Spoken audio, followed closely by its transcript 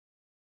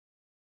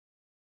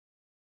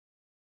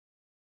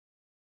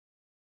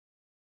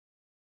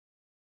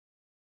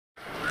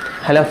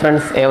Hello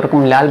friends,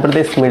 everyone Lal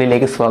Brothers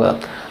Media swagam.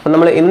 We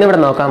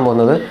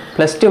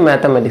will see +2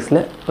 mathematics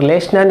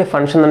relation and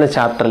function in the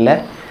chapter.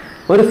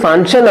 ഒരു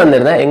function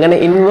തന്നിരുന്ന എങ്ങനെ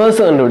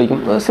inverse കണ്ടുപിടിക്കും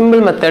simple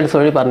methods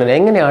വഴി പറഞ്ഞു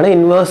എങ്ങനെയാണ്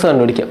inverse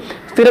കണ്ടുപിടിക്കുക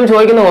സ്ഥിരം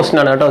ചോദിക്കുന്ന ക്വസ്റ്റ്യൻ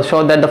ആണ് കേട്ടോ show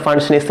that the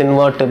function is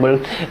invertible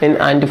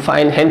and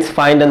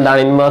find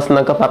എന്താണ് ഇൻവേഴ്സ്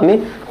എന്നൊക്കെ പറഞ്ഞ്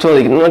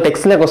ചോദിക്കും നിങ്ങൾ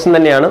ടെക്സ്റ്റിലെ ക്വസ്റ്റ്യൻ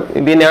തന്നെയാണ്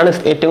ഇതിനെയാണ്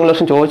ഏറ്റവും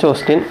കൂടുതൽ ചോദിച്ച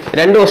ക്വസ്റ്റ്യൻ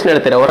രണ്ട് ക്വസ്റ്റ്യൻ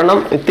എടുത്തരാം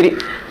ഒരെണ്ണം ഇത്തിരി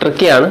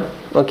ട്രിക്കിയാണ്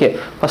ഓക്കെ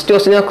ഫസ്റ്റ്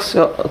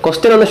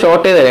ക്വസ്റ്റ്യൻ ഒന്ന്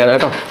ഷോർട്ട് ചെയ്ത് തരാണ്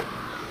കേട്ടോ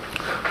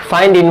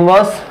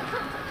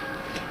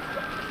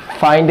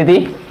find the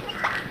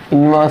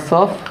inverse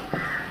of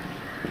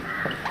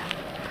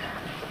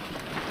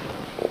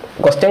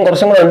question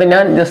കുറച്ചുകൂടെ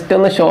ഞാൻ ജസ്റ്റ്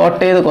ഒന്ന് ഷോർട്ട്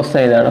ചെയ്ത്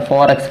ക്വസ്റ്റ്യൻ ഇതാണ്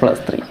 4x +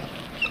 3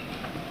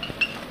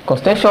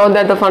 question show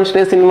that the function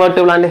is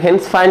invertible and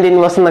hence find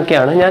inverse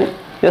എന്നൊക്കെയാണ് ഞാൻ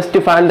just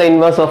find the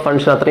inverse of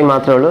function അത്രയും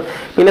മാത്രമേ ഉള്ളൂ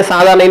പിന്നെ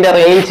സാധാരണ ഇതിന്റെ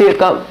റേഞ്ച്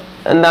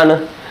എന്താണ്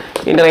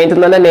ഇതിന്റെ റേഞ്ച്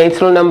എന്ന് പറഞ്ഞാൽ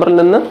നാച്ചുറൽ നമ്പറിൽ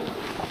നിന്ന്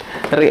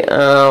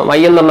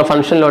y എന്ന് പറഞ്ഞ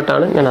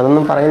ഫംഗ്ഷനിലോട്ടാണ് ഞാൻ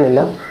അതൊന്നും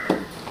പറയുന്നില്ല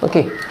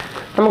ഓക്കെ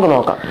നമുക്ക്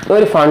നോക്കാം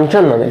ഒരു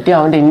ഫംഗ്ഷൻ തന്നിട്ട്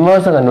അവന്റെ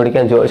ഇൻവേഴ്സ്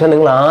കണ്ടുപിടിക്കാൻ ചോദിച്ചാൽ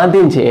നിങ്ങൾ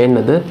ആദ്യം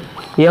ചെയ്യേണ്ടത്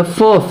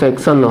f(x)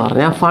 എന്ന്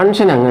പറഞ്ഞ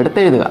ഫംഗ്ഷൻ അങ്ങ്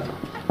എടുത്ത് എഴുതുക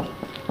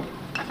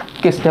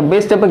step by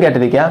step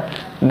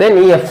then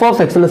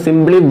f(x) is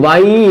simply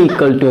y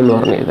equal to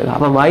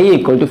y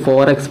equal to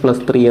 4x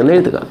 + 3 എന്ന്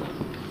എഴുതുക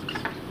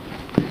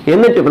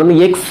എന്നിട്ട് ഇവിടുന്ന്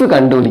x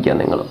കണ്ടുപിടിക്കുക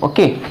നിങ്ങൾ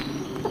ഓക്കെ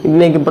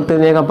ഇതിനേക്ക്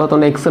ഇപ്പുറത്തേക്ക്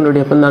അപ്പുറത്തോണ്ട് x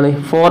കണ്ടുപിടിക്കുക അപ്പോൾ എന്താണ്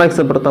 4x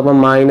ഇപ്പുറത്തപ്പം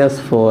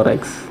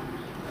 -4x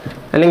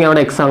അല്ലെങ്കിൽ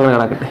അവിടെ x അങ്ങനെ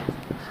കിടക്കട്ടെ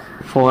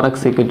 4x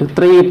equal to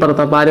 3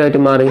 ഇപ്പുറത്തപ്പം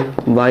ആരുമായിട്ട് മാറി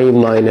y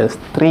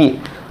 -3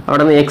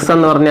 അവിടെ നിന്ന് x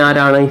എന്ന് പറഞ്ഞാൽ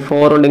ആരാണ്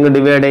 4 കൊണ്ട് ഇങ്ങ്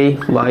ഡിവൈഡ് ചെയ്യ്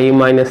y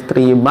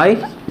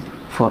 -3/4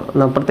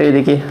 അപ്പുറത്തെ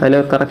എഴുതിക്ക് അതിൽ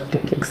correct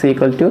x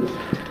equal to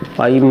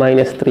y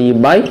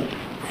 -3/4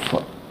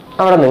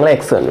 അവിടെ നിങ്ങൾ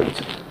x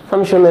കണ്ടുപിടിച്ചു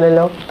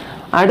സംശയമൊന്നുമില്ലല്ലോ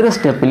അടുത്ത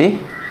സ്റ്റെപ്പിൽ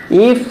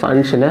ഈ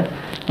ഫംഗ്ഷന്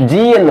g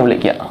എന്ന്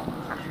വിളിക്കുക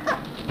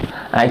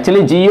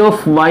ആക്ച്വലി g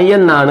ഓഫ് y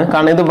എന്നാണ്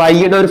കാരണം ഇത് y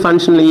യുടെ ഒരു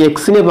ഫംഗ്ഷൻ ഈ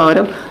x-ന്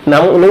പകരം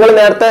നിങ്ങൾ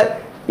നേരത്തെ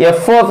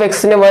f(x)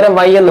 ന് പകരം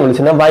y എന്ന്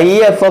വിളിച്ചില്ല y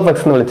f(x)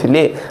 എന്ന്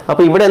വിളിച്ചില്ലേ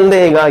അപ്പോൾ ഇവിടെ എന്ത്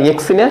ചെയ്യുക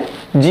x-നെ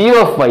g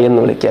ഓഫ് y എന്ന്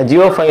വിളിക്കുക g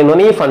ഓഫ് y എന്ന്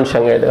പറഞ്ഞാൽ ഈ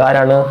ഫംഗ്ഷൻ എഴുതുക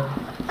ആരാണ്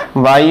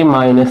y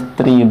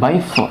 -3/4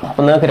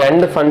 അപ്പോൾ നിങ്ങൾക്ക്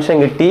രണ്ട് ഫംഗ്ഷൻ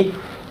കിട്ടി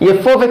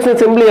f(x) നെ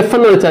സിംപ്ലി f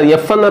എന്ന് വിളിച്ചാൽ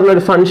f എന്ന് പറഞ്ഞ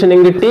ഒരു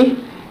ഫംഗ്ഷനും കിട്ടി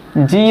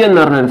g എന്ന്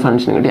പറഞ്ഞ ഒരു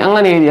ഫംഗ്ഷനും കിട്ടി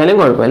അങ്ങനെ എഴുതിയാലും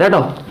കുഴപ്പമില്ല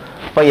കേട്ടോ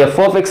അപ്പോൾ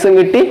f(x) ഉം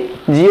കിട്ടി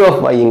g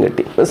ഓഫ് y ഉം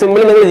കിട്ടി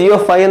സിംപ്ലി നിങ്ങൾ g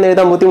ഓഫ് y എന്ന്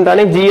എഴുതാൻ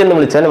ബുദ്ധിമുട്ടാണെങ്കിൽ g എന്ന്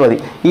വിളിച്ചാലും മതി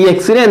ഈ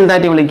x നെ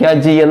എന്തായിട്ട് വിളിക്കുക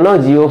g എന്നോ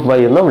g ഓഫ്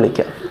y എന്നോ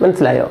വിളിക്കുക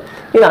മനസ്സിലായോ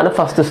ഇതാണ്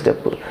ഫസ്റ്റ്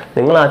സ്റ്റെപ്പ്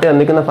നിങ്ങൾ ആദ്യം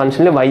തന്നിരിക്കുന്ന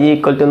ഫംഗ്ഷനിൽ y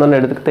equal to എന്ന്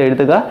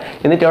എഴുതുക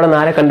എന്നിട്ട് അവിടെ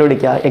നാരെ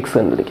കണ്ടുപിടിക്കുക x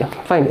കണ്ടുപിടിക്കുക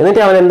ഫൈൻ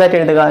എന്നിട്ട് അവൻ എന്തായിട്ട്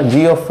എഴുതുക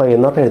g ഓഫ് y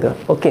എന്ന് പറഞ്ഞ് എഴുതുക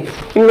ഓക്കെ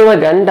ഇനി നിങ്ങൾ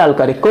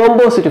രണ്ടാൾക്കാർ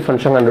കോമ്പോസിറ്റ്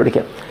ഫംഗ്ഷൻ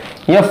കണ്ടുപിടിക്കുക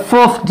f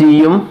ഓഫ് g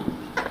യും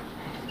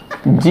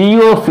g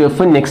ഓഫ് f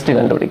നെക്സ്റ്റ്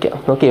കണ്ടുപിടിക്കുക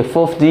ഓക്കെ f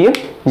ഓഫ് g യും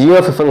g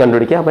ഓഫ് f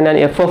കണ്ടുപിടിക്കുക അപ്പോൾ ഞാൻ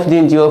f ഓഫ് g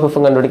യും g ഓഫ് f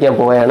കണ്ടുപിടിക്കാൻ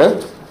പോവുകയാണ്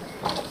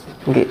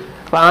ഓക്കെ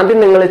അപ്പോൾ ആദ്യം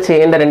നിങ്ങൾ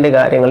ചെയ്യേണ്ട രണ്ട്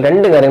കാര്യങ്ങൾ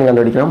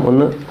കണ്ടുപിടിക്കണം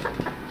ഒന്ന്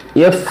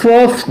f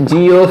of g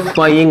of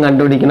y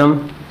കണ്ടുപിടിക്കണം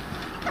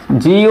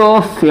g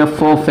of f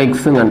of x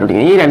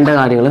കണ്ടുപിടിക്കുക ഈ രണ്ട്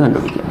കാര്യങ്ങൾ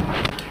കണ്ടുപിടിക്കുക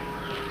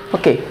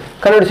ഓക്കെ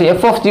കണ്ടുപിടിച്ചു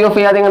f of g of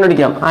y ആദ്യം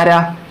കണ്ടുപിടിക്കാം ആരാ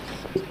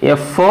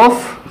f of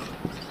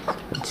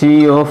g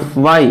of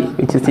y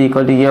which is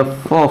equal to f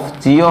of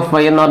g of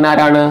y എന്ന് പറഞ്ഞാൽ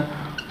ആരാണ്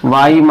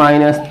y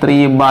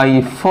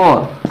 -3/4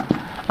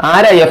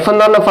 ആരാ f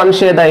എന്ന് പറഞ്ഞ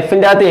ഫംഗ്ഷൻ ഏതാ f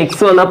ന്റെ അകത്ത് x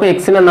വന്നപ്പോൾ x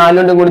നെ 4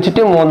 കൊണ്ട്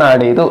ഗുണിച്ചിട്ട് 3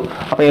 ആഡ് ചെയ്തു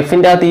അപ്പോൾ f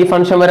ന്റെ അകത്ത് ഈ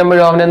ഫംഗ്ഷൻ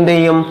വരുമ്പോൾ അവൻ എന്ത്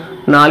ചെയ്യും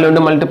 4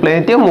 കൊണ്ട് മൾട്ടിപ്ലൈ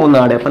ചെയ്തിട്ട്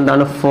 3 ആഡ് അപ്പോൾ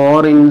എന്താണ്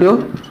 4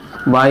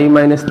 * y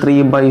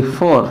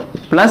 -3/4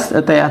 പ്ലസ്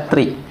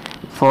 3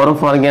 4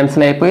 4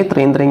 ക്യാൻസൽ ആയിപ്പോയി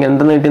 3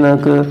 എന്തെന്ന് കിട്ടി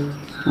നമുക്ക്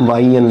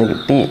y എന്ന്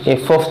കിട്ടി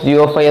f of g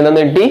of y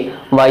എന്ന് കിട്ടി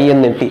y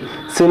എന്ന് കിട്ടി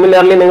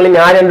സിമിലർലി നിങ്ങൾ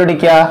ഞാൻ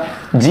കണ്ടുപിടിക്കുക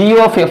g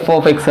of f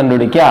of x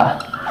കണ്ടുപിടിക്കുക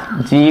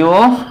g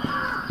of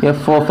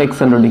f of x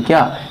കണ്ടുപിടിക്കുക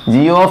g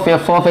of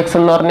f of x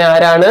എന്ന് പറഞ്ഞാൽ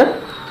ആരാണ്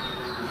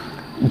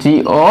g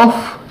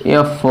of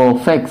f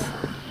of x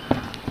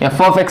f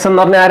of x എന്ന്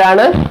പറഞ്ഞാൽ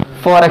ആരാണ്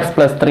 4x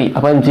 + 3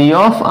 അപ്പം g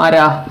ഓഫ്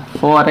ആരാ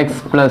 4x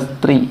 +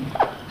 3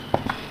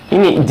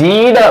 ഇനി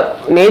ജിയുടെ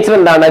നേച്ചർ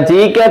എന്താണ്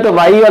ജിക്കകത്ത്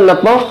y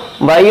വന്നപ്പോൾ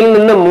yയിൽ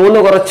നിന്ന്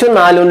 3 കുറച്ചു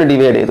 4 കൊണ്ട്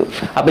ഡിവൈഡ് ചെയ്തു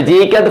അപ്പോൾ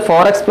ജിക്കകത്ത്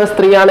 4x +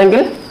 3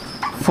 ആണെങ്കിൽ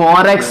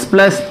 4x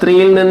 + 3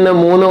 ൽ നിന്ന്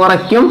 3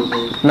 കുറയ്ക്കും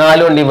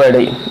 4 കൊണ്ട് ഡിവൈഡ്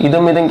ചെയ്യും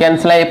ഇതും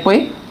ക്യാൻസൽ ആയിപ്പോയി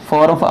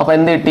 4 അപ്പോൾ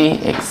എന്ത് കിട്ടി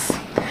x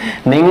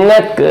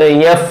നിങ്ങൾക്ക്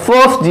f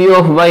of g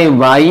of y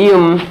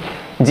y-യും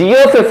g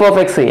of f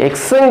of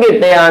x ഉം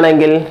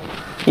കിട്ടുകയാണെങ്കിൽ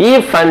ഈ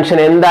ഫംഗ്ഷൻ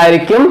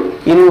എന്തായിരിക്കും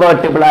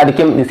ഇൻവെർട്ടിബിൾ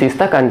ആയിരിക്കും this is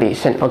the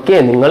condition okay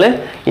നിങ്ങൾ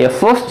f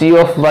of g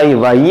of y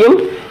y-യും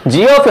g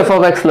of f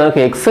of x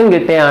നിങ്ങൾക്ക് x ഉം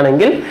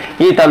കിട്ടുകയാണെങ്കിൽ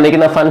ഈ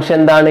തന്നിരിക്കുന്ന ഫംഗ്ഷൻ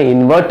എന്താണ്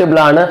ഇൻവെർട്ടിബിൾ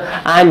ആണ്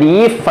ആൻഡ് ഈ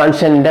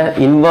ഫംഗ്ഷന്റെ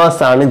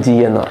ഇൻവേഴ്സ് ആണ് g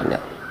എന്ന്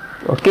പറഞ്ഞാൽ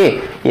ഓക്കെ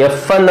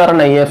f എന്ന്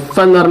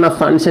പറഞ്ഞ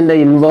ഫംഗ്ഷന്റെ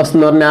ഇൻവേഴ്സ്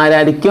എന്ന് പറഞ്ഞാൽ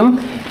ആരായിരിക്കും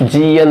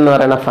g എന്ന്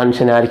പറയുന്ന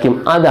ഫംഗ്ഷൻ ആയിരിക്കും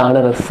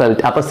അതാണ്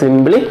റിസൾട്ട് അപ്പോൾ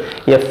സിംപ്ലി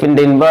f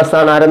ന്റെ ഇൻവേഴ്സ്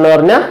ആണ് ആരെന്ന്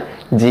പറഞ്ഞാൽ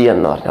g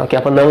എന്ന് പറഞ്ഞു ഓക്കെ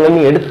അപ്പോൾ നിങ്ങൾ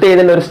ഇനി എടുത്ത്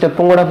എഴുതേണ്ട ഒരു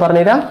സ്റ്റെപ്പും കൂടെ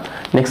പറഞ്ഞുതരാം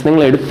നെക്സ്റ്റ്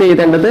നിങ്ങൾ എടുത്ത്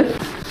എഴുതേണ്ടത്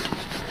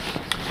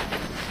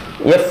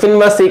f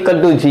inverse equal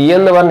to g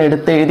എന്ന് പറഞ്ഞ്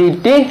എടുത്ത്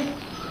എഴുതിയിട്ട്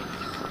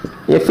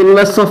f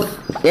inverse of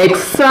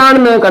എക്സ്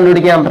ആണെന്ന്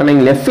കണ്ടുപിടിക്കാൻ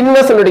പറഞ്ഞെങ്കിൽ എഫ്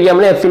ഇൻവേഴ്സ് കണ്ടുപിടിക്കാൻ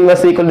പറഞ്ഞാൽ F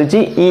inverse equal to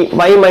G ഈ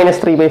y മൈനസ്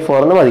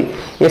 3/4 എന്ന് മതി.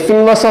 എഫ്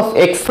ഇൻവേഴ്സ് ഓഫ്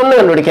എക്സ് എന്ന്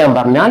കണ്ടുപിടിക്കാൻ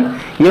പറഞ്ഞാൽ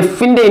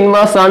എഫിന്റെ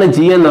ഇൻവേഴ്സ് ആണ്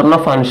ജി എന്ന് പറഞ്ഞ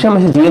ഫംഗ്ഷൻ.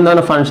 പക്ഷെ ജി എന്ന്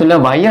പറഞ്ഞ ഫംഗ്ഷനിലെ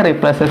y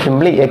റീപ്ലേസ്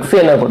സിംപ്ലി എക്സ്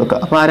തന്നെ കൊടുക്കുക.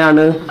 അപ്പൊ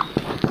ആരാണ്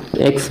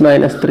എക്സ്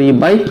മൈനസ്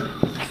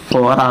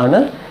 3/4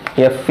 ആണ്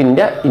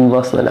എഫിന്റെ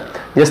ഇൻവേഴ്സ് തന്നെ.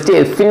 ജസ്റ്റ്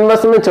എഫ്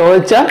ഇൻവേഴ്സ് എന്ന്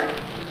ചോദിച്ചാൽ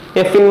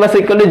F inverse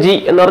equal to G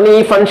എന്ന് പറഞ്ഞാൽ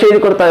ഈ ഫംഗ്ഷൻ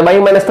എഴുതി കൊടുത്താൽ y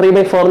മൈനസ്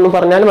 3/4 എന്ന്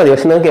പറഞ്ഞാൽ മതി.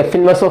 പക്ഷെ നിങ്ങൾക്ക് എഫ്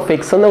ഇൻവേഴ്സ് ഓഫ്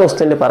എക്സ് എന്ന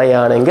ക്വസ്റ്റ്യൻ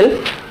പറയുകയാണെങ്കിൽ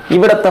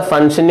ഇവിടുത്തെ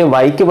ഫംഗ്ഷന്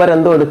വൈക്ക് പകരം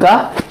എന്ത് കൊടുക്കുക,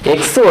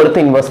 എക്സ് കൊടുത്ത്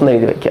ഇൻവേഴ്സ് എന്ന്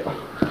എഴുതി വെക്കാം.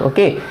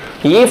 ഓക്കെ,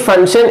 ഈ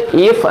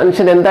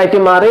ഫംഗ്ഷൻ എന്തായിട്ട്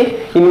മാറി,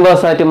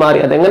 ഇൻവേഴ്സ് ആയിട്ട് മാറി.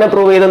 അതെങ്ങനെ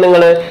പ്രൂവ് ചെയ്ത്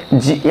നിങ്ങൾ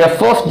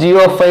F of G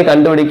of Y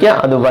കണ്ടുപിടിക്കുക,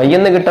 അത് വൈ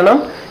എന്ന് കിട്ടണം.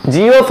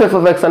 G of F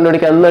of X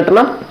കണ്ടുപിടിക്കുക എന്ന്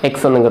കിട്ടണം,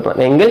 എക്സ് എന്ന് കിട്ടണം.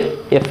 എങ്കിൽ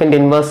എഫിന്റെ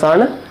ഇൻവേഴ്സ്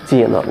ആണ് ജി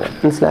എന്ന് പറഞ്ഞത്.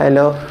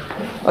 മനസ്സിലായല്ലോ?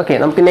 ഓക്കെ,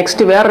 നമുക്ക്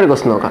നെക്സ്റ്റ് വേറൊരു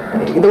ക്വസ്റ്റ്യൻ നോക്കാം.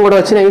 ഇതും കൂടെ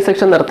വെച്ച് ഈ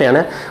സെക്ഷൻ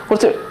നിർത്തിയാണ്.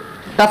 കുറച്ച്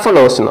ടഫുള്ള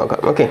ക്വസ്റ്റ്യൻ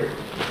നോക്കാം. Okay,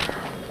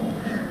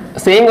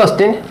 same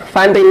question.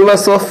 Find the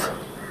inverse of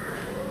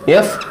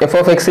f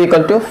of x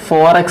equal to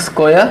 4x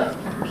square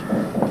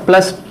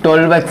plus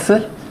 12x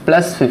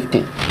plus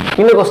 15.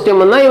 ഇങ്ങനെ ക്വസ്റ്റ്യൻ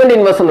വന്നാൽ ഇവന്റെ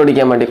ഇൻവേഴ്സ്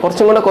കണ്ടുപിടിക്കാൻ വേണ്ടി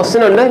കുറച്ചും കൂടെ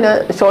ക്വസ്റ്റ്യൻ ഉണ്ട്, ഞാൻ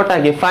ഷോർട്ട്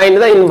ആക്കി. Find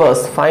the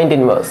inverse, find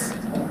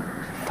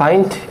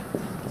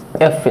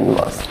F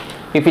inverse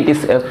if it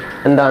is F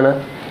എന്താണ്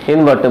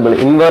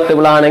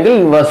ഇൻവെർട്ടിബിൾ ആണെങ്കിൽ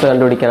ഇൻവേഴ്സ്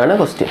കണ്ടുപിടിക്കാനാണ്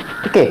ക്വസ്റ്റ്യൻ.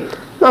 ഓക്കെ,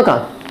 നോക്കാം.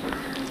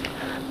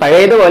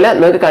 പഴയതുപോലെ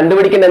നിങ്ങൾക്ക്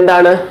കണ്ടുപിടിക്കേണ്ട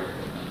എന്താണ്,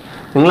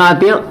 നിങ്ങൾ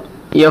ആദ്യം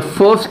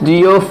F of G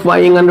of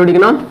Y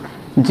കണ്ടുപിടിക്കണം,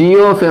 G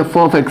of F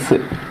of X.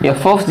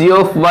 F of G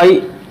of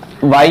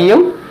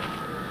വൈയും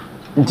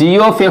G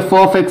of F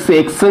of X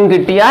എക്സും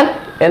കിട്ടിയാൽ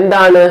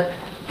എന്താണ്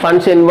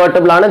ഫംഗ്ഷൻ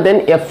ഇൻവേർട്ടിബിൾ ആണ്. Then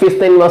F is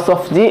the inverse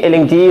of G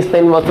അല്ലെങ്കിൽ G is the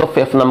inverse of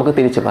F നമുക്ക്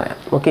തിരിച്ച് പറയാം.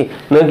 Okay,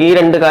 നിങ്ങൾക്ക് ഈ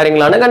രണ്ട്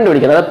കാര്യങ്ങളാണ്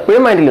കണ്ടുപിടിക്കുന്നത്. അത്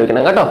എപ്പോഴും മൈൻഡിൽ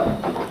വെക്കണം കേട്ടോ.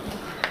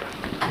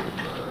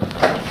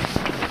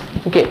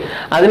 ഓക്കെ,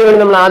 അതിനുവേണ്ടി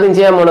നമ്മൾ ആദ്യം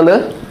ചെയ്യാൻ പോണത്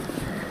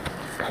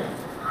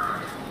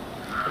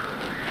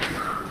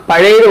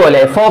പഴയതുപോലെ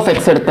എഫ് ഓഫ്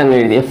എക്സ് എടുത്തങ്ങ്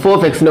എഴുതി. എഫ്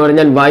ഓഫ് എക്സ് എന്ന്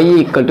പറഞ്ഞാൽ y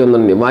ഈക്വൽ ടു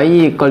ഒന്നുണ്ട്, y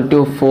equal to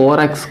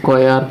 4x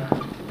square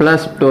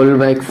plus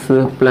 12x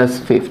plus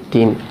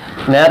 15.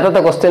 നേരത്തെ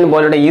ക്വസ്റ്റ്യൻ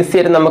പോലെ ഈസി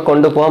ആയിട്ട് നമുക്ക്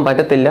കൊണ്ടുപോകാൻ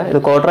പറ്റത്തില്ല. ഇത്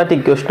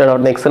ക്വാഡ്രാറ്റിക് ഇക്വേഷൻ ആണ്.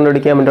 അവിടെ എക്സ്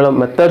കണ്ടുപിടിക്കാൻ വേണ്ടിയുള്ള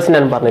മെത്തേഡ്സ്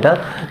ഞാൻ പറഞ്ഞില്ല.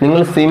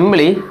 നിങ്ങൾ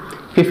സിംപ്ലി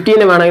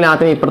 15 വേണമെങ്കിൽ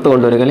ആദ്യം ഇപ്പുറത്ത്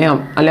കൊണ്ടുവരിക,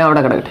 അല്ലെങ്കിൽ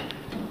അവിടെ കിടക്കട്ടെ.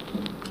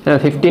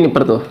 15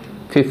 ഇപ്പുറത്ത്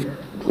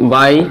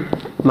y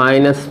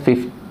minus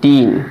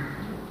 15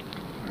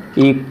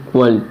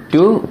 equal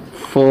to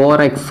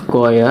 4x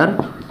square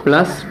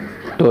plus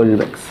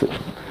 12x.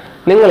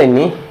 നിങ്ങൾ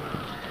ഇനി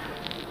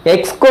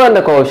എക്സ്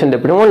സ്ക്വയറിന്റെ കോഷ്യന്റ്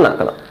എപ്പോഴും 1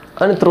 ആക്കണം.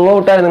 അതിന് ത്രൂ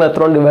ഔട്ടായി നിങ്ങൾ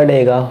എത്ര കൊണ്ട് ഡിവൈഡ്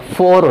ചെയ്യുക,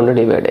 4 കൊണ്ട്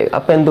ഡിവൈഡ് ചെയ്യുക.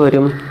 അപ്പം എന്ത്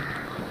വരും,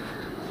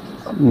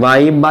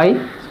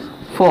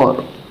 y/4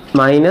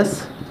 minus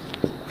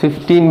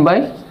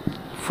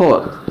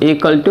 15/4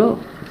 equal to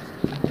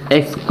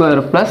X square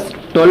plus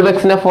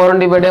 12x-നെ 4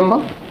 കൊണ്ട് ഡിവൈഡ്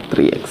ചെയ്യുമ്പോൾ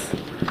 3x.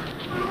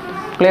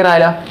 ക്ലിയർ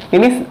ആയില്ല?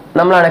 ഇനി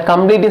നമ്മളാണ്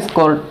കംപ്ലീറ്റ്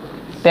സ്ക്വയർ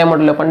ടേം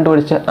മോഡലിൽ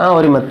കണ്ടുപിടിച്ച് ആ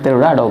ഒരു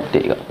മെത്തേഡ് അഡോപ്റ്റ്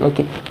ചെയ്യുക.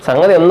 ഓക്കെ,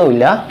 സംഗതി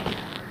ഒന്നുമില്ല.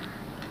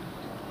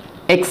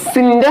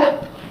 എക്സിന്റെ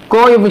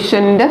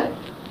കോഎഫിഷ്യന്റ്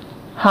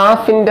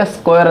ഹാഫിന്റെ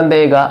സ്ക്വയർ എന്ത്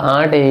ചെയ്യുക,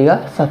 ആഡ് ചെയ്യുക,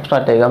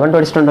 സബ്ട്രാക്ട് ചെയ്യുക.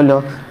 കണ്ടുപിടിച്ചിട്ടുണ്ടല്ലോ.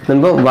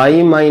 മുൻപ് y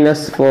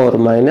minus 4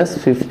 minus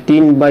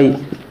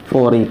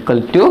 15/4 equal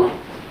to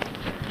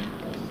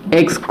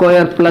X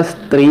square plus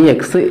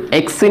 3x.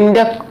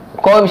 എക്സിന്റെ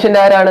കോഎഫിഷ്യന്റ്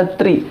ആരാണ്,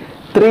 3.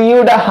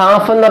 3യുടെ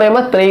ഹാഫ് എന്ന്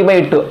പറയുമ്പോൾ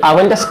 3/2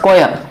 അവന്റെ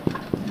സ്ക്വയർ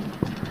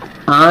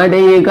ആഡ്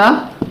ചെയ്യുക,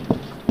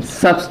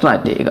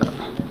 സബ്സ്ട്രാക്ട് ചെയ്യുക.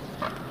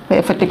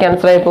 എഫക്റ്റ്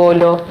ക്യാൻസൽ ആയി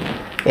പോകുമല്ലോ.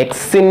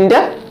 എക്സിന്റെ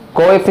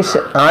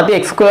കോഎഫിഷ്യന്റ് ആദ്യം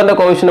എക്സ് സ്ക്വയറിന്റെ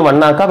കോഎഫിഷ്യന്റ്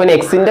 1 ആക്കുക, പിന്നെ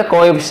എക്സിന്റെ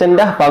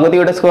കോഎഫിഷ്യന്റ്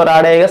പകുതിയുടെ സ്ക്വയർ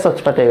ആഡ് ചെയ്യുക,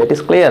 സബ്സ്ട്രാക്ട് ചെയ്യുക. It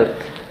is clear.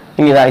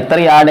 ഇനി ഇതാ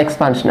ഇത്രയും ആഡ്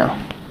എക്സ്പാൻഷനാ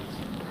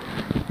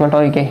ഇങ്ങോട്ട്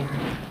നോക്കിക്കേ.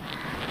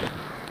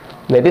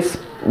 That is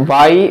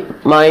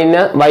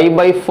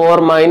y/4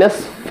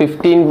 minus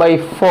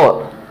 15/4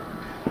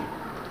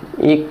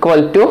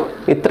 equal to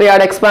ഇത്രയും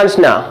add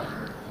എക്സ്പാൻഷനാ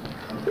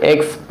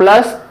X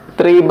plus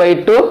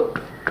 3/2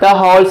 the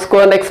whole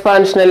സ്ക്വയറിന്റെ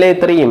എക്സ്പാൻഷൻ അല്ലേ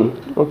ഇത്രയും.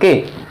 ഓക്കെ,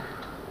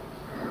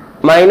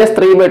 മൈനസ്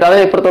 3/2 അതെ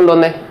ഇപ്പുറത്തോണ്ട്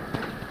വന്നേ.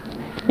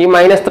 ഈ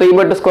minus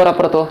 3/2 square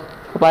അപ്പുറത്തോ.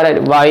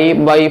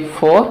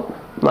 y/4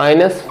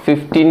 minus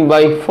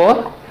 15/4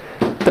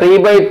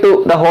 3/2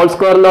 the whole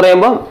square എന്ന്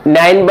പറയുമ്പോൾ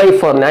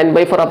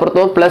 9/4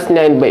 അപ്പുറത്തോ plus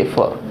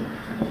 9/4.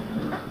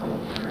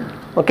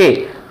 Okay,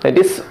 that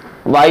is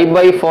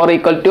y/4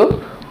 equal to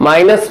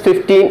minus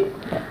 15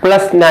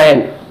 plus 9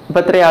 ഇപ്പൊ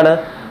എത്രയാണ്,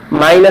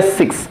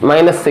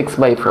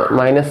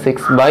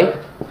 -6/4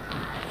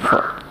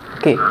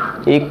 okay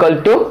equal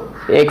to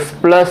X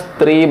plus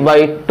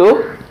 3/2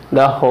 the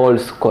whole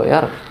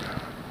square.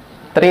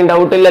 ഇത്രയും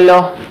ഡൗട്ട് ഇല്ലല്ലോ.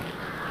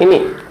 ഇനി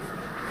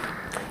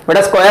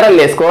ഇവിടെ സ്ക്വയർ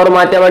അല്ലേ, സ്ക്വയർ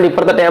മാറ്റാൻ വേണ്ടി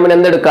ഇപ്പുറത്തെ ടേമിന്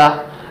എന്തെടുക്കുക,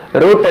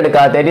 റൂട്ട്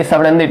എടുക്കുക. ദാറ്റ് ഈസ്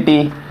അവിടെ എന്ത് കിട്ടി,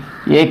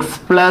 എക്സ്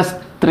പ്ലസ്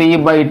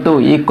 3/2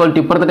 ഈക്വൽ ടു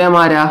ഇപ്പുറത്തെ ടേം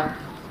ആരാ,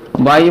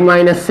 y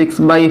മൈനസ്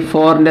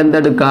 6/4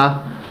 എന്തെടുക്കുക,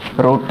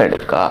 റൂട്ട്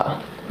എടുക്കുക.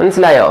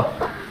 മനസ്സിലായോ?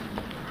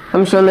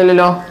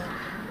 സംശയമൊന്നുമില്ലല്ലോ.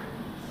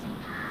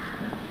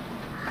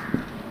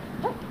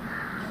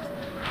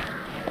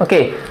 ഓക്കെ,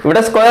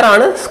 ഇവിടെ സ്ക്വയർ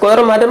ആണ്. സ്ക്വയർ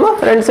മാറ്റുമ്പോൾ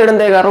രണ്ട് സൈഡ്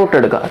എന്താ റൂട്ട്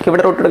എടുക്കുക.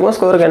 ഇവിടെ റൂട്ട് എടുക്കുമ്പോൾ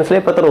സ്ക്വയർ ക്യാൻസൽ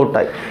ഇപ്പോഴത്തെ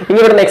റൂട്ടായി. ഇനി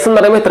ഇവിടെ നെക്സ്റ്റ് എന്ന്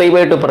പറയുമ്പോൾ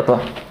 3/2 ഇപ്പുറത്ത്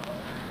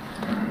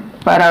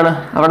അപ്പോൾ ആരാണ്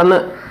അവിടെ നിന്ന്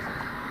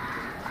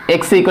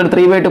എക്സ് ഈക്വൽ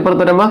 3/2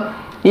 പുറത്ത് വരുമ്പോൾ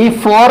ഈ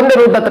 4ന്റെ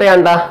റൂട്ട്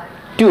എത്രയാണ്ടാ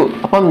 2.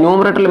 അപ്പം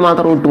ന്യൂമറേറ്ററിൽ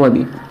മാത്രം റൂട്ട്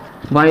മതി.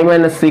 y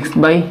minus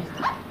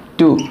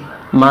 6/2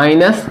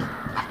 minus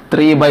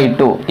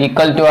 3/2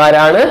 equal to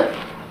ആരാണ്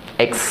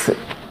എക്സ്.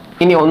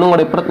 ഇനി ഒന്നും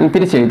കൂടെ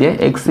തിരിച്ചെഴുതിയ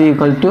X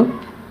equal to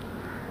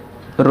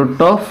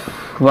root of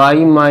y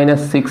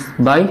minus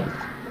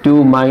 6/2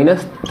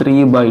 minus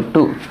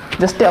 3/2.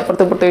 Just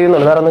അപ്പുറത്ത് ഇപ്പുറത്ത്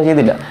എഴുതുന്നുള്ളൂ, വേറെ ഒന്നും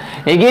ചെയ്തില്ല.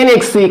 Again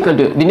X equal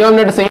to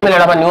denominator same അല്ലേ,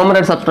 അപ്പം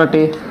numerator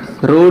subtract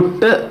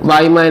root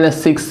y minus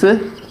 6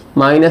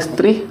 minus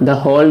 3 the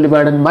whole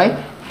divided by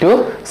 2.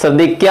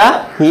 ശ്രദ്ധിക്കുക,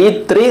 ഈ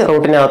 3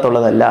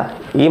 റൂട്ടിനകത്തുള്ളതല്ല.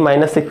 ഈ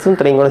മൈനസ് 6ഉം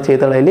 3 കൂടെ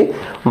ചെയ്തുള്ളതിൽ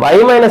y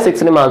മൈനസ്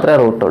 6ന് മാത്രമേ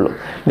റൂട്ടുള്ളൂ.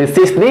 This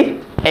is the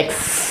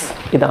X.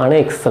 ഇതാണ്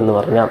എക്സ് എന്ന്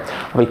പറഞ്ഞാൽ.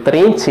 അപ്പോൾ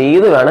ഇത്രയും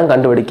ചെയ്ത് വേണം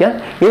കണ്ടുപിടിക്കാൻ.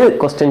 ഇത്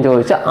ക്വസ്റ്റ്യൻ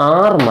ചോദിച്ചാൽ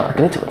 6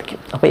 മാർക്കിന് ചോദിക്കും.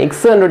 അപ്പോൾ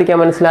എക്സ് കണ്ടുപിടിക്കാൻ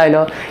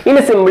മനസ്സിലായല്ലോ.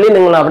 ഇനി സിംപ്ലി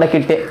നിങ്ങൾ അവിടെ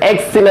കിട്ടിയ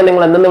എക്സിനെ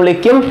നിങ്ങൾ എന്തെന്ന്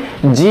വിളിക്കും?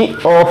 ജി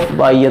ഓഫ്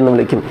വൈ എന്ന്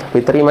വിളിക്കും. അപ്പോൾ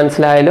ഇത്രയും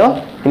മനസ്സിലായല്ലോ.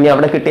 ഇനി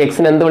അവിടെ കിട്ടിയ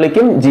എക്സിനെ എന്ത്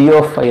വിളിക്കും? ജി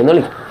ഓഫ് വൈ എന്ന്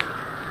വിളിക്കും.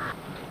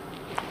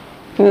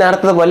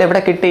 നേരത്തതുപോലെ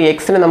ഇവിടെ കിട്ടിയ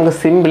എക്സിനെ നമുക്ക്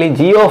സിംപ്ലി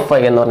ജി ഓഫ്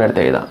വൈ എന്ന്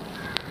പറഞ്ഞെടുത്ത് എഴുതാം.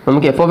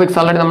 നമുക്ക് എഫ് ഓഫ് എക്സ്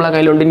ഓൾറെഡി നമ്മളെ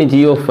കയ്യിലുണ്ട്. ഇനി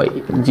G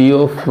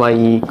of Y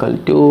equal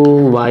to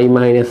y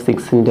minus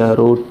 6ന്റെ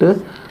root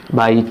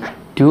by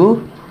 2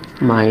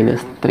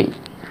 minus 3.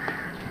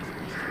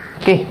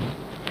 Okay,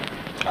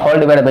 whole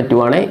divide by 2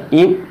 ആണ്.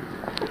 ഈ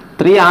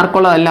 3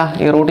 ആർക്കുള്ളതല്ല,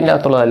 ഈ റൂട്ടിൻ്റെ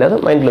അകത്തുള്ളതല്ല, അത്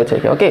മൈൻഡിൽ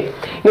വെച്ചേക്കാം. ഓക്കെ,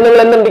 ഇനി നിങ്ങൾ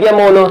എന്ത് കണ്ടുപിടിക്കാൻ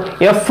പോകുന്നു?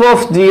 F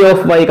of G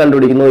of Y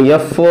കണ്ടുപിടിക്കുന്നു.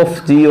 F of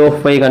G of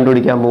Y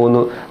കണ്ടുപിടിക്കാൻ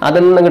പോകുന്നു.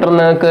 അതിൽ നിന്ന് കിട്ടുന്ന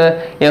നിങ്ങൾക്ക്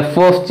F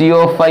of G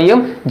of വൈയും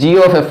G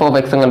of F of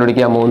എക്സും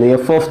കണ്ടുപിടിക്കാൻ പോകുന്നു.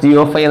 F of G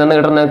of Y എന്ന്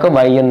കിട്ടുന്ന നിങ്ങൾക്ക്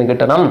വൈ എന്ന്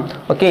കിട്ടണം.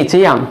 ഓക്കെ,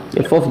 ചെയ്യാം.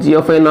 F of G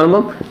of Y എന്ന്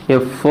പറയുമ്പോൾ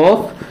F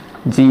of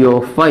G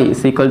of Y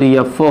is equal to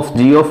F of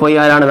G of Y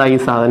ആരാണ്? ഈ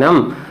സാധനം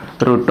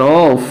root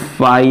of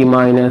y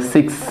minus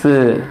 6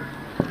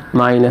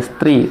 minus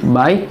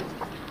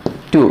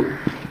 3/2.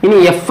 ഇനി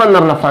എഫ് എന്ന്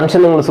പറഞ്ഞ ഫംഗ്ഷൻ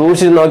നിങ്ങൾ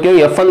സൂക്ഷിച്ച് നോക്കിയോ.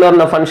 എഫ് എന്ന്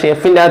പറഞ്ഞ ഫംഗ്ഷൻ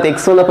എഫിൻ്റെ അകത്ത്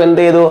എക്സ് വന്നപ്പോൾ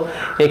എന്ത് ചെയ്തു?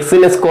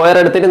 എക്സിന്റെ സ്ക്വയർ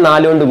എടുത്തിട്ട്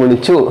 4 കൊണ്ട്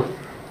ഗുണിച്ചു,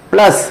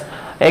 പ്ലസ്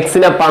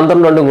എക്സിനെ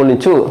 12 കൊണ്ട്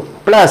ഗുണിച്ചു,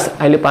 പ്ലസ്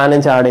അതിൽ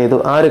 15 ആഡ് ചെയ്തു.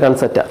 ആ ഒരു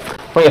കൺസെപ്റ്റാണ്.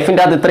 അപ്പോൾ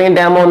എഫിൻ്റെ അകത്ത് ഇത്രയും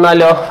ടേം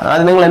വന്നാലോ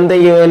അത് നിങ്ങൾ എന്ത്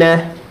ചെയ്യും? ഇവനെ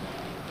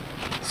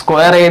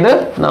സ്ക്വയർ ചെയ്ത്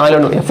 4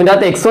 കൊണ്ട്, എഫിൻ്റെ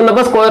അകത്ത് എക്സ്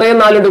വന്നപ്പോൾ സ്ക്വയർ ചെയ്ത്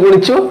 4 കൊണ്ട്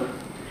ഗുണിച്ചു,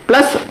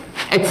 പ്ലസ്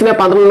എക്സിനെ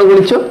 12 കൊണ്ട്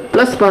ഗുണിച്ചു,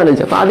 പ്ലസ്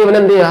 15. അപ്പോൾ ആദ്യം ഇവൻ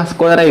എന്ത് ചെയ്യുക?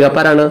 സ്ക്വയർ ചെയ്യുക.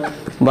 അപ്പോൾ ആരാണ്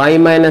y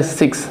minus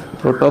 6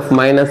 root of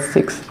minus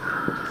 6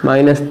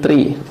 minus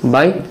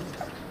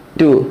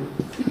 3/2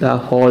 the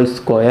whole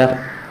square.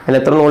 അതിന്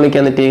എത്ര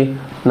ഗുണിക്കാൻ പറ്റി?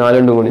 4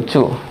 കൊണ്ട്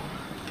ഗുണിച്ചു,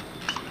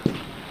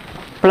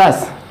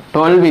 പ്ലസ്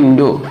 12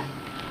 ഇൻറ്റു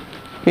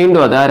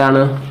വീണ്ടും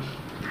അതാരാണ്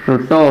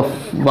root of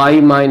y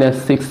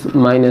minus 6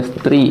 minus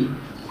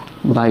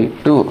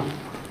 3/2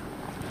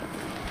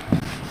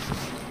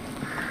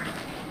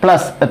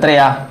 plus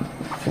എത്രയാ?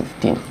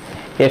 15.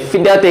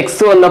 എഫിൻ്റെ അകത്ത്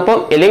എക്സ് വന്നപ്പോൾ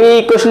അല്ലെങ്കിൽ ഈ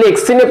ഇക്വേഷനിൽ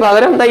എക്സിന്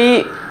പകരം ഈ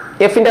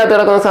എഫിൻ്റെ അകത്ത്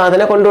കിടക്കുന്ന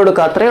സാധനം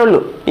കൊണ്ടുകൊടുക്കുക. അത്രേ ഉള്ളൂ.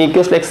 ഈ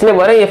ഇക്വേഷനിൽ എക്സിന്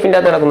പകരം എഫിൻ്റെ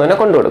അകത്ത് കിടക്കുന്നതിനെ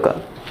കൊണ്ടുകൊടുക്കുക.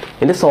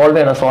 ഇത് സോൾവ്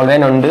ചെയ്യണം. സോൾവ്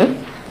ചെയ്യാനുണ്ട്,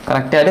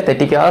 കറക്റ്റായിട്ട്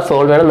തെറ്റിക്കാതെ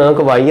സോൾവ് ചെയ്യണം.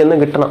 നിങ്ങൾക്ക് വൈ എന്ന്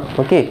കിട്ടണം.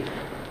 ഓക്കെ,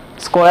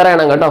 സ്ക്വയർ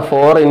ചെയ്യണം കേട്ടോ.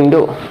 4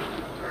 ഇൻറ്റു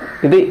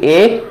ഇത് A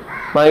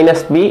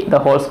minus B the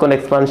whole square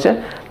expansion.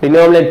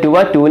 Denominator 2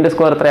 2ൻ്റെ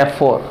square എത്രയാ?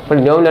 4. അപ്പോൾ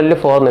ഡിനോമിനേറ്ററിൽ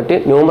 4 എന്നിട്ട്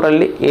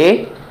ന്യൂമറലിൽ എ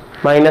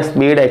മൈനസ്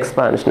ബിയുടെ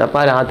എക്സ്പാൻഷൻ.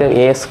 അപ്പോൾ ആദ്യം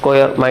A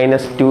square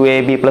minus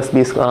 2ab plus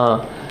B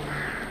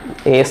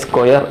A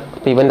square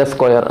ഇവൻ്റെ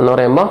സ്ക്വയർ എന്ന്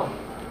പറയുമ്പോൾ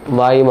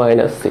y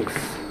minus 6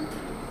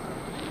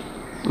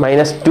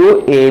 minus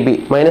 2ab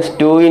minus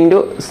 2 into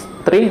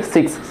 3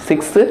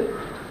 6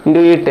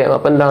 into ഈ ടേം.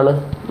 അപ്പോൾ എന്താണ്?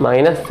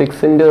 Minus 6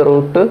 into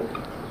root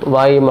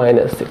y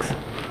minus 6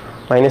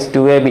 minus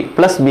 2ab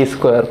plus B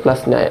square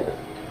plus 9.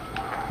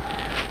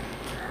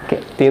 Okay,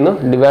 തീർന്നു.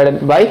 ഡിവൈഡഡ്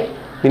ബൈ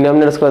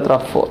ഡിനോമിനേറ്റർ സ്ക്വയർ എത്ര?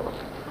 4.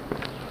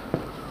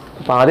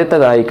 അപ്പോൾ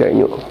ആദ്യത്തേതായി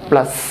കഴിഞ്ഞു.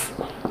 പ്ലസ്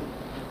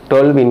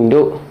 12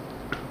 ഇൻറ്റു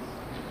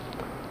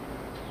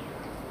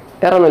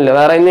വേറെ ഒന്നുമില്ല,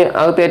 വേറെ ഇനി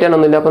അകത്ത്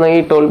കയറ്റാനൊന്നുമില്ല. അപ്പോൾ ഈ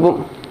 12ഉം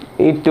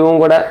ഈ 2ഉം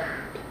കൂടെ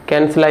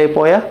ക്യാൻസലായി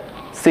പോയാൽ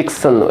 6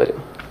 എന്ന് വരും.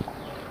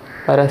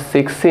 വേറെ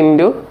 6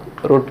 into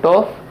root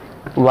of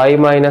y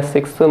minus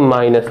 6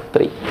 minus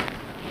 3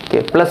 okay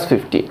plus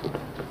 15.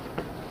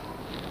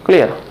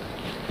 Clear?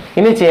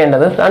 ഇനി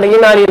ചെയ്യേണ്ടത് ഈ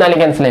 4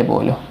 ക്യാൻസലായി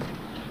പോകുമല്ലോ.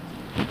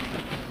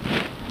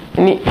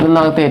 ഇനി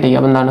ഇതൊന്നകത്ത് കയറ്റിക്കുക.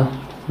 അപ്പം എന്താണ്?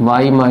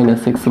 y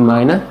minus 6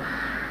 minus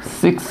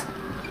 6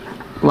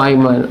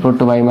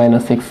 root y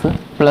minus 6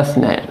 plus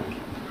 9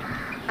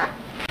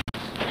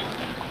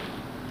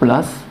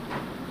 plus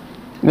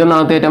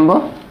ഇതൊന്നകത്ത് കയറ്റുമ്പോൾ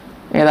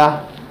ഏതാ?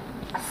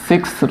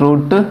 6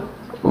 റൂട്ട്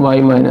y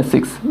മൈനസ്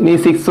 6. ഇനി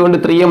 6 കൊണ്ട്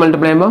 3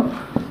 മൾട്ടിപ്ലൈ ചെയ്യുമ്പോൾ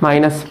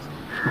minus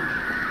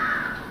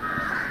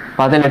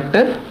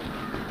 18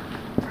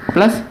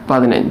 plus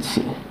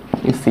 15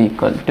 is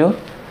equal to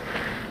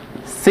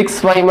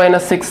 6y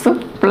minus 6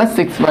 plus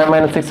 6y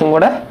minus 6ഉം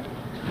കൂടെ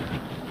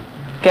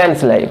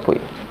ക്യാൻസൽ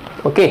ആയിപ്പോയി.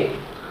 ഓക്കെ,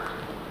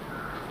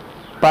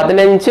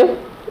 15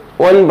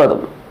 9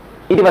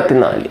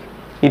 24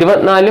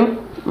 24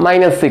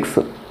 മൈനസ്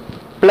 6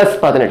 പ്ലസ്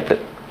 18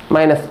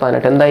 മൈനസ്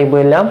 18 എന്തായി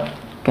പോയി? എല്ലാം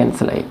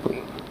ക്യാൻസൽ ആയിപ്പോയി.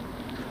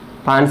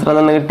 ആൻസർ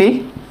എന്ന് കിട്ടി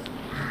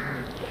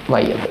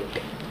y എന്ന്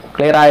കിട്ടി.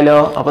 ക്ലിയർ ആയല്ലോ?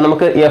 അപ്പൊ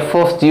നമുക്ക് F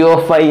of G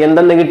of Y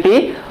എന്തെന്ന് കിട്ടി?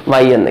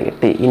 വൈ എന്ന്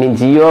കിട്ടി. ഇനി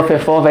G of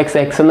F of X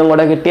X എന്നും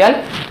കൂടെ കിട്ടിയാൽ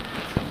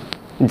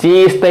G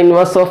is the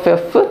inverse of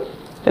F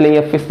അല്ലെങ്കിൽ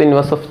F is the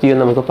inverse of G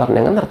എന്ന് നമുക്ക്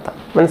പറഞ്ഞങ്ങ് നിർത്താം.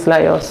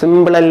 മനസ്സിലായോ?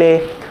 സിമ്പിൾ അല്ലേ?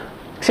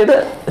 പക്ഷെ ഇത്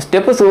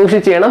സ്റ്റെപ്പ്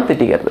സൂക്ഷിച്ച് ചെയ്യണം,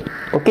 തെറ്റിക്കരുത്.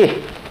 Okay,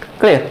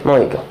 clear?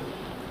 നോക്കിക്കോ.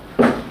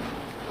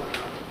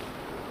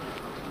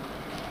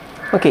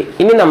 ഓക്കെ,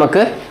 ഇനി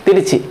നമുക്ക്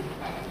തിരിച്ച്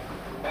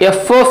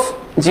F of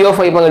G of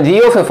Y G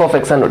of F of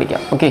X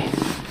കണ്ടുപിടിക്കാം. Okay,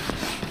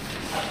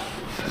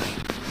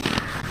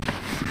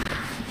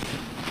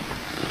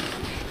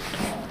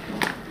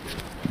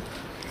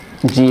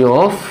 G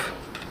of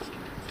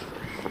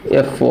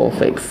F of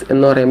X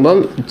എന്ന് പറയുമ്പം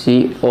G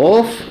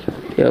of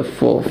F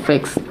of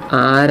X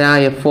ആരാ?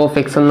 എഫ് ഓഫ്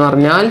എക്സ് എന്ന്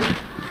പറഞ്ഞാൽ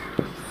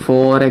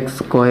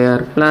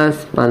 4x²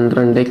 പ്ലസ്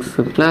 12x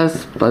പ്ലസ്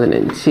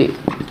 15.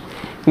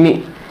 ഇനി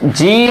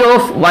ജി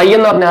ഓഫ് വൈ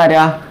എന്ന് പറഞ്ഞാൽ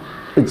ആരാ?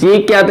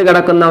 ജിക്കകത്ത്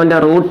കിടക്കുന്നവൻ്റെ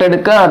റൂട്ട്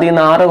എടുക്കുക, അതിൽ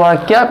നിന്ന് 6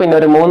 കുറയ്ക്കുക, പിന്നെ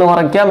ഒരു 3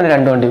 കുറയ്ക്കുക, പിന്നെ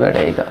 2 കൊണ്ട് ഡിവൈഡ്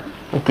ചെയ്യുക.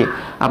 ഓക്കെ,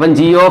 അപ്പം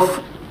ജി ഓഫ്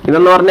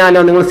ഇതെന്ന്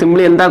പറഞ്ഞാലോ നിങ്ങൾ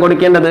സിംപ്ലി എന്താ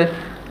കൊടുക്കേണ്ടത്?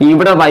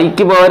 ഇവിടെ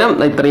വൈക്ക് പകരം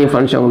ഇത്രയും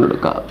ഫംഗ്ഷൻ കൊണ്ട്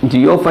കൊടുക്കുക.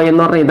 ജി ഓഫ് വൈ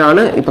എന്ന് പറഞ്ഞാൽ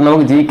ഇതാണ്. ഇപ്പം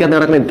നമുക്ക് ജിക്കകത്ത്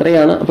കിടക്കുന്ന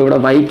ഇത്രയാണ്. അപ്പോൾ ഇവിടെ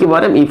വൈക്ക്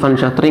പകരം ഈ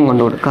ഫംഗ്ഷൻ അത്രയും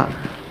കൊണ്ട് കൊടുക്കുക.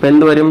 അപ്പം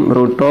എന്ത് വരും?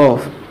 Root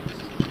of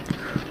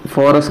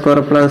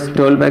 4² plus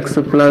 12x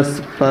plus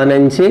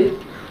 15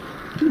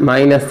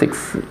 minus 6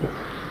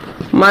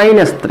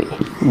 minus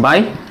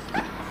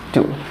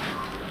 3/2.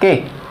 Okay,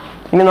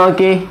 ഇനി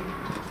നോക്കി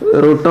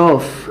റൂട്ട്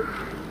ഓഫ്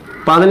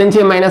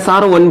 15 മൈനസ്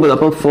 6 9.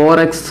 അപ്പം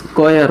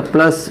 4x²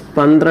 plus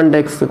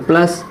 12x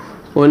plus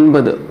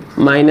 9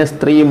 minus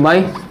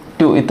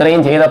 3/2.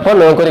 ഇത്രയും ചെയ്തപ്പോൾ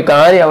നമുക്കൊരു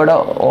കാര്യം അവിടെ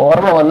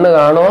ഓർമ്മ വന്ന്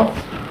കാണുമോ?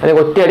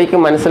 അല്ലെങ്കിൽ ഒറ്റയടിക്ക്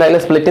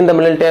മനസ്സിലായാലും സ്പ്ലിറ്റിംഗ്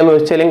തമ്മിൽ ടൈം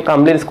വെച്ചാലും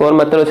കംപ്ലീറ്റ് സ്കോർ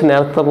മെത്തേഡ് വെച്ച്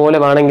നേരത്തെ പോലെ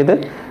വേണമെങ്കിൽ ഇത്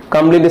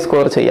കംപ്ലീറ്റ്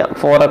സ്കോർ ചെയ്യാം.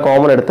 4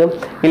 കോമൺ എടുത്ത്.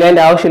 ഇല്ല,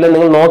 അതിൻ്റെ ആവശ്യമില്ല.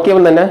 നിങ്ങൾ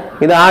നോക്കിയപ്പോൾ തന്നെ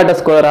ഇത് ആരുടെ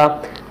സ്ക്വയറാ?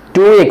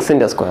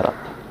 2x-ൻ്റെ സ്ക്വയറാ.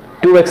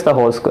 2x the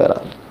whole സ്ക്വയറാ.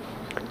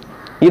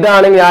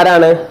 ഇതാണെങ്കിൽ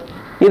ആരാണ്?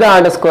 ഇത്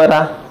ആരുടെ സ്ക്വയറാ?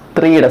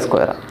 3യുടെ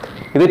സ്ക്വയറാ.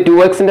 ഇത്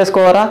 2x-ൻ്റെ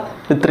സ്ക്വയറാ,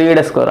 ഇത്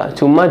 3യുടെ സ്ക്വയറാ.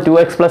 ചുമ്മാ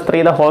 2x plus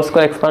 3 the whole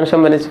square expansion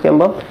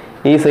വരച്ചിരിക്കുമ്പോൾ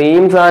ഈ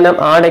സെയിം സാധനം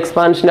add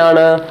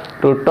എക്സ്പാൻഷനാണ്.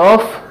 Root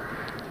of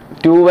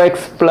 2x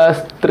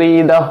plus 3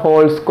 the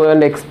whole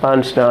സ്ക്വയറിൻ്റെ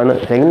എക്സ്പാൻഷനാണ്.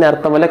 അല്ലെങ്കിൽ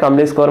നേരത്തെ പോലെ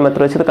കംപ്ലീറ്റ് സ്ക്വയർ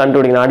മെത്തേഡ് വെച്ച് ഇത്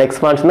കണ്ടുപിടിക്കണം. ആഡ്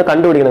എക്സ്പാൻഷൻ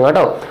കണ്ടുപിടിക്കണം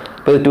കേട്ടോ.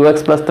 അപ്പോൾ ഇത് 2x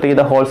പ്ലസ് 3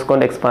 ദ ഹോൾ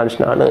സ്ക്വയറിൻ്റെ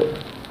എക്സ്പാൻഷനാണ്.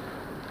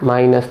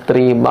 മൈനസ്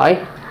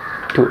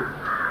 3/2.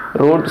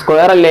 റൂട്ട്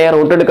സ്ക്വയർ അല്ലേ?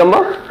 റൂട്ട്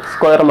എടുക്കുമ്പോൾ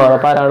സ്ക്വയർ മാറും.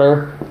 അപ്പോൾ ആരാണ്?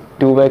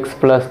 2x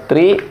plus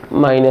 3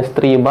 minus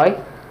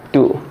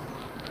 3/2.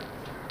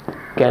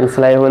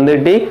 ക്യാൻസൽ ആയി വന്ന്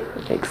കിട്ടി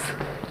എക്സ്.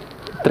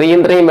 3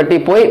 3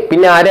 വെട്ടിപ്പോയി.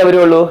 പിന്നെ ആരേ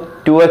വരുള്ളൂ?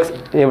 2x.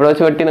 ഇവിടെ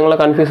വെച്ച് വെട്ടി നിങ്ങളെ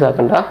കൺഫ്യൂസ്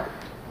ആക്കണ്ട.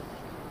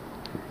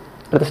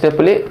 അടുത്ത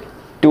സ്റ്റെപ്പിൽ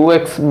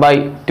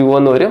 2x/2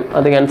 എന്ന് വരും.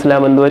 അത് ക്യാൻസൽ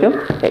ആകുമ്പോൾ എന്ത് വരും?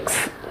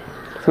 എക്സ്.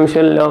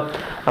 സംശയമല്ലോ?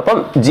 അപ്പം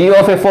G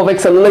of F of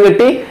X എന്നും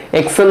കിട്ടി,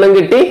 എക്സ് എന്നും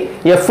കിട്ടി,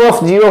 F of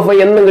G of Y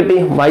എന്നും കിട്ടി.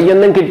 വൈ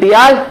എന്നും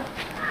കിട്ടിയാൽ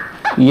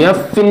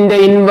എഫിന്റെ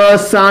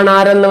ഇൻവേഴ്സ് ആണ്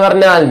ആരെന്ന്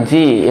പറഞ്ഞാൽ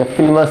G. F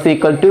inverse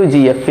equal to G.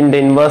 എഫിന്റെ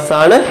ഇൻവേഴ്സ്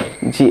ആണ്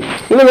ജി.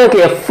 ഇനി നിങ്ങൾക്ക്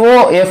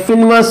എഫ്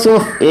ഇൻവേഴ്സ്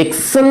ഓഫ്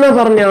എക്സ് എന്ന്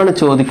പറഞ്ഞാണ്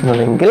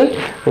ചോദിക്കുന്നതെങ്കിൽ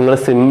നിങ്ങൾ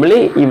സിംപ്ലി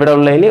ഇവിടെ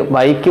ഉള്ളതിൽ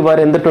വൈക്ക്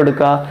പകരം എന്തിട്ട്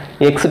കൊടുക്കുക?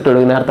 എക്സ് ഇട്ട്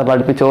കൊടുക്കുക. നേരത്തെ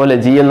പഠിപ്പിച്ച പോലെ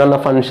ജി എന്നുള്ള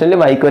ഫംഗ്ഷനിൽ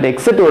വൈക്ക് ഒരു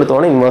എക്സ് ഇട്ട്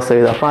കൊടുത്തോണം ഇൻവേഴ്സ്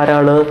ചെയ്ത്. അപ്പോൾ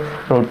ആരാണ്?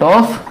 Root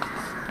of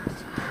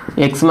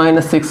X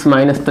minus 6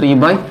 minus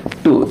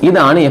 3/2.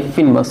 ഇതാണ് എഫ്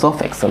ഇൻവേഴ്സ്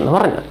ഓഫ് എക്സ് എന്ന്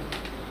പറഞ്ഞാൽ.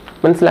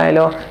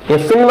 മനസ്സിലായല്ലോ?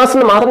 എഫ് ഇൻവേഴ്സ്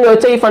എന്ന് മാത്രം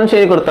ചോദിച്ചാൽ ഈ ഫംഗ്ഷൻ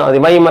എഴുതി കൊടുത്താൽ മതി.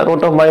 Y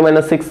root of Y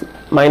minus 6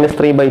 minus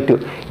 3/2.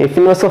 F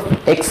inverse of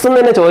X എന്ന്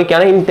തന്നെ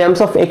ചോദിക്കുകയാണെങ്കിൽ ഇൻ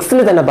ടേംസ് ഓഫ് എക്സിൽ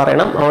തന്നെ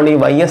പറയണം. അതുകൊണ്ട് ഈ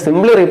വൈയെ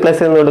സിംപ്ലി റീപ്ലേസ്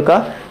ചെയ്ത് കൊടുക്കുക,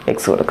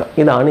 എക്സ് കൊടുക്കുക.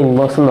 ഇതാണ്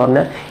ഇൻവേഴ്സ് എന്ന്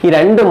പറഞ്ഞാൽ. ഈ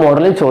 2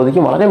 മോഡലും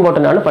ചോദിക്കും. വളരെ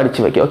ഇമ്പോർട്ടൻ്റ് ആണ്, പഠിച്ചു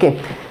വയ്ക്കുക. ഓക്കെ,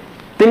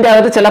 ഇതിൻ്റെ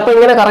അകത്ത് ചിലപ്പോൾ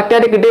ഇങ്ങനെ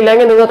കറക്റ്റായിട്ട്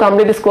കിട്ടിയില്ലെങ്കിൽ നിങ്ങൾ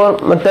കംപ്ലീറ്റ് സ്കോർ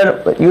മെത്തേഡ്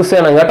യൂസ്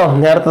ചെയ്യണം കേട്ടോ.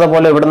 നേരത്തെ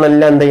പോലെ ഇവിടെ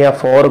നിന്നെല്ലാം എന്ത് ചെയ്യുക?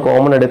 4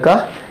 കോമൺ എടുക്കുക.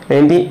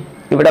 വേണ്ടി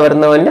ഇവിടെ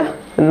വരുന്നവൻ്റെ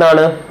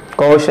എന്താണ്?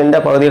 കോഷ്യൻ്റെ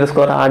പകുതിയുടെ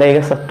സ്കോർ ആഡ്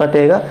ചെയ്യുക, സബ്ട്രാക്ട്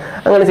ചെയ്യുക.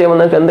 അങ്ങനെ ചെയ്യുമ്പോൾ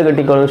നിങ്ങൾക്ക് എന്ത്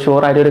കിട്ടിക്കോളും?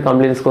 ഷുവറായിട്ട് ഒരു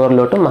കംപ്ലീറ്റ്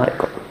സ്കോറിലോട്ട്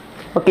മാറിക്കോളും.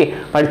 ഓക്കെ,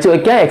 പഠിച്ചു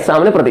വയ്ക്കുക,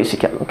 എക്സാമിന്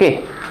പ്രതീക്ഷിക്കാം. ഓക്കെ.